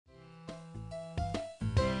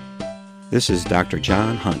This is Dr.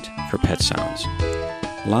 John Hunt for Pet Sounds.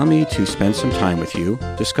 Allow me to spend some time with you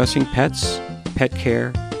discussing pets, pet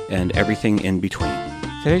care, and everything in between.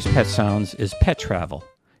 Today's Pet Sounds is pet travel.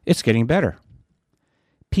 It's getting better.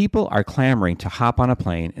 People are clamoring to hop on a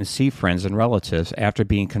plane and see friends and relatives after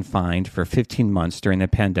being confined for 15 months during the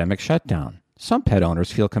pandemic shutdown. Some pet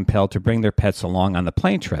owners feel compelled to bring their pets along on the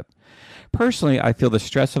plane trip. Personally, I feel the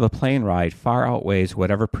stress of a plane ride far outweighs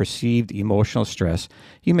whatever perceived emotional stress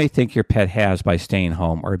you may think your pet has by staying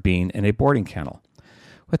home or being in a boarding kennel.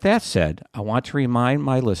 With that said, I want to remind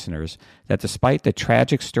my listeners that despite the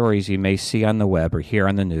tragic stories you may see on the web or hear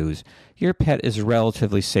on the news, your pet is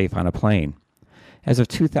relatively safe on a plane. As of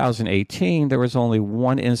 2018, there was only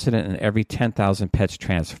one incident in every 10,000 pets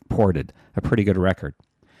transported, a pretty good record.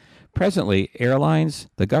 Presently, airlines,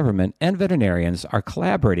 the government, and veterinarians are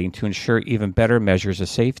collaborating to ensure even better measures of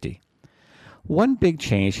safety. One big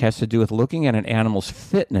change has to do with looking at an animal's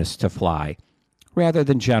fitness to fly rather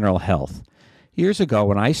than general health. Years ago,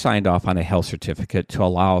 when I signed off on a health certificate to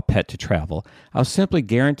allow a pet to travel, I was simply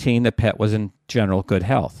guaranteeing the pet was in general good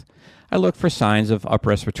health. I looked for signs of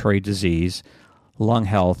upper respiratory disease, lung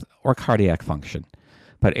health, or cardiac function.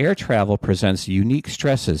 But air travel presents unique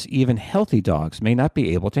stresses even healthy dogs may not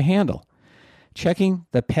be able to handle. Checking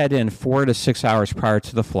the pet in 4 to 6 hours prior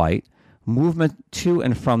to the flight, movement to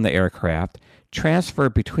and from the aircraft, transfer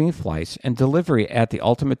between flights, and delivery at the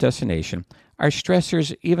ultimate destination are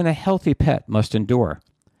stressors even a healthy pet must endure.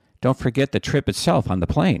 Don't forget the trip itself on the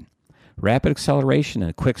plane. Rapid acceleration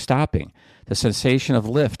and quick stopping, the sensation of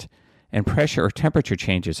lift, and pressure or temperature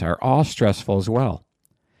changes are all stressful as well.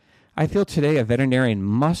 I feel today a veterinarian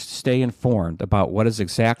must stay informed about what is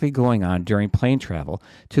exactly going on during plane travel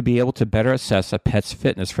to be able to better assess a pet's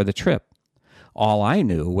fitness for the trip. All I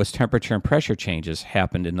knew was temperature and pressure changes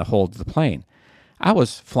happened in the hold of the plane. I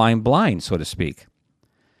was flying blind, so to speak.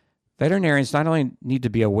 Veterinarians not only need to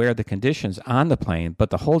be aware of the conditions on the plane, but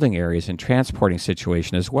the holding areas and transporting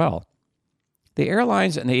situation as well. The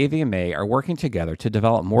airlines and the AVMA are working together to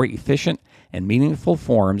develop more efficient and meaningful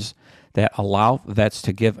forms that allow vets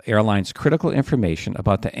to give airlines critical information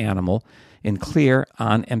about the animal in clear,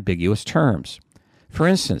 unambiguous terms. For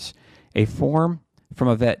instance, a form from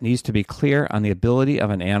a vet needs to be clear on the ability of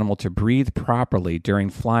an animal to breathe properly during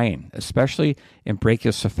flying, especially in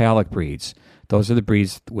brachycephalic breeds. Those are the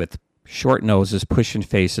breeds with short noses, push-in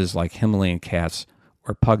faces like Himalayan cats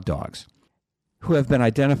or pug dogs, who have been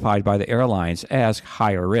identified by the airlines as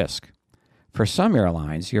higher risk. For some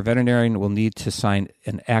airlines, your veterinarian will need to sign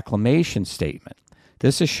an acclimation statement.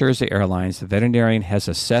 This assures the airlines the veterinarian has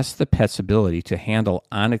assessed the pet's ability to handle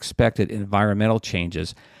unexpected environmental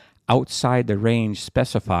changes outside the range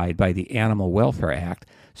specified by the Animal Welfare Act,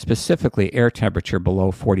 specifically air temperature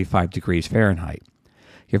below 45 degrees Fahrenheit.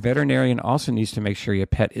 Your veterinarian also needs to make sure your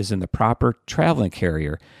pet is in the proper traveling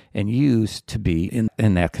carrier and used to be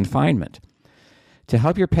in that confinement. To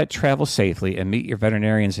help your pet travel safely and meet your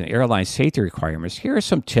veterinarian's and airline safety requirements, here are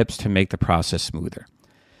some tips to make the process smoother.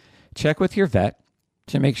 Check with your vet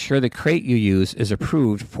to make sure the crate you use is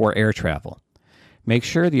approved for air travel. Make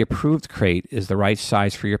sure the approved crate is the right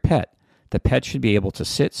size for your pet. The pet should be able to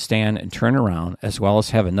sit, stand, and turn around, as well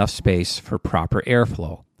as have enough space for proper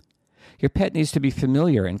airflow. Your pet needs to be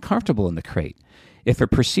familiar and comfortable in the crate. If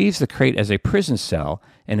it perceives the crate as a prison cell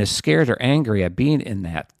and is scared or angry at being in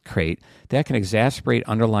that crate, that can exacerbate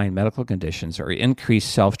underlying medical conditions or increase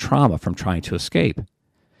self-trauma from trying to escape.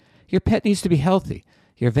 Your pet needs to be healthy.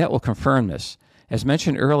 Your vet will confirm this. As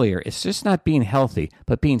mentioned earlier, it's just not being healthy,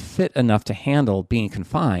 but being fit enough to handle being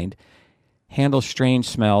confined, handle strange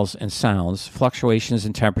smells and sounds, fluctuations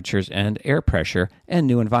in temperatures and air pressure, and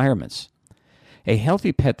new environments. A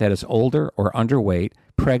healthy pet that is older or underweight,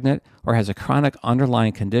 pregnant, or has a chronic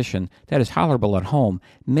underlying condition that is tolerable at home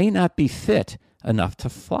may not be fit enough to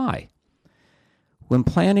fly. When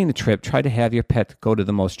planning a trip, try to have your pet go to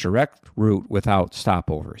the most direct route without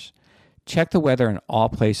stopovers. Check the weather in all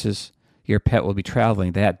places your pet will be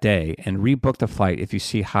traveling that day and rebook the flight if you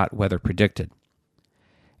see hot weather predicted.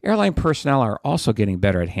 Airline personnel are also getting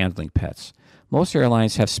better at handling pets. Most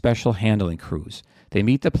airlines have special handling crews. They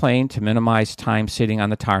meet the plane to minimize time sitting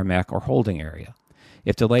on the tarmac or holding area.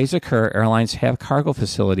 If delays occur, airlines have cargo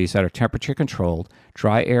facilities that are temperature controlled,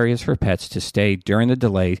 dry areas for pets to stay during the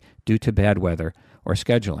delay due to bad weather or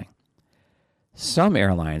scheduling. Some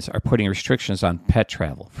airlines are putting restrictions on pet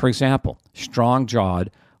travel. For example, strong-jawed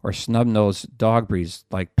or snub-nosed dog breeds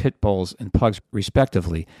like pit bulls and pugs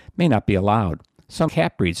respectively may not be allowed. Some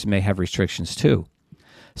cat breeds may have restrictions too.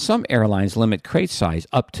 Some airlines limit crate size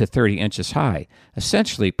up to 30 inches high,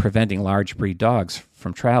 essentially preventing large breed dogs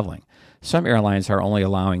from traveling. Some airlines are only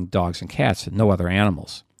allowing dogs and cats and no other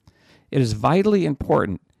animals. It is vitally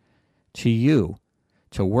important to you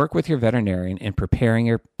to work with your veterinarian in preparing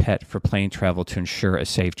your pet for plane travel to ensure a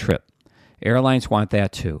safe trip. Airlines want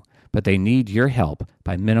that too, but they need your help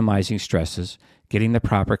by minimizing stresses, getting the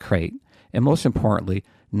proper crate, and most importantly,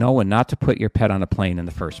 know when not to put your pet on a plane in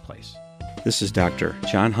the first place. This is Dr.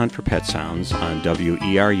 John Hunt for Pet Sounds on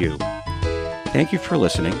WERU. Thank you for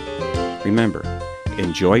listening. Remember,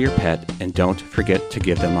 enjoy your pet and don't forget to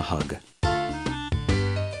give them a hug.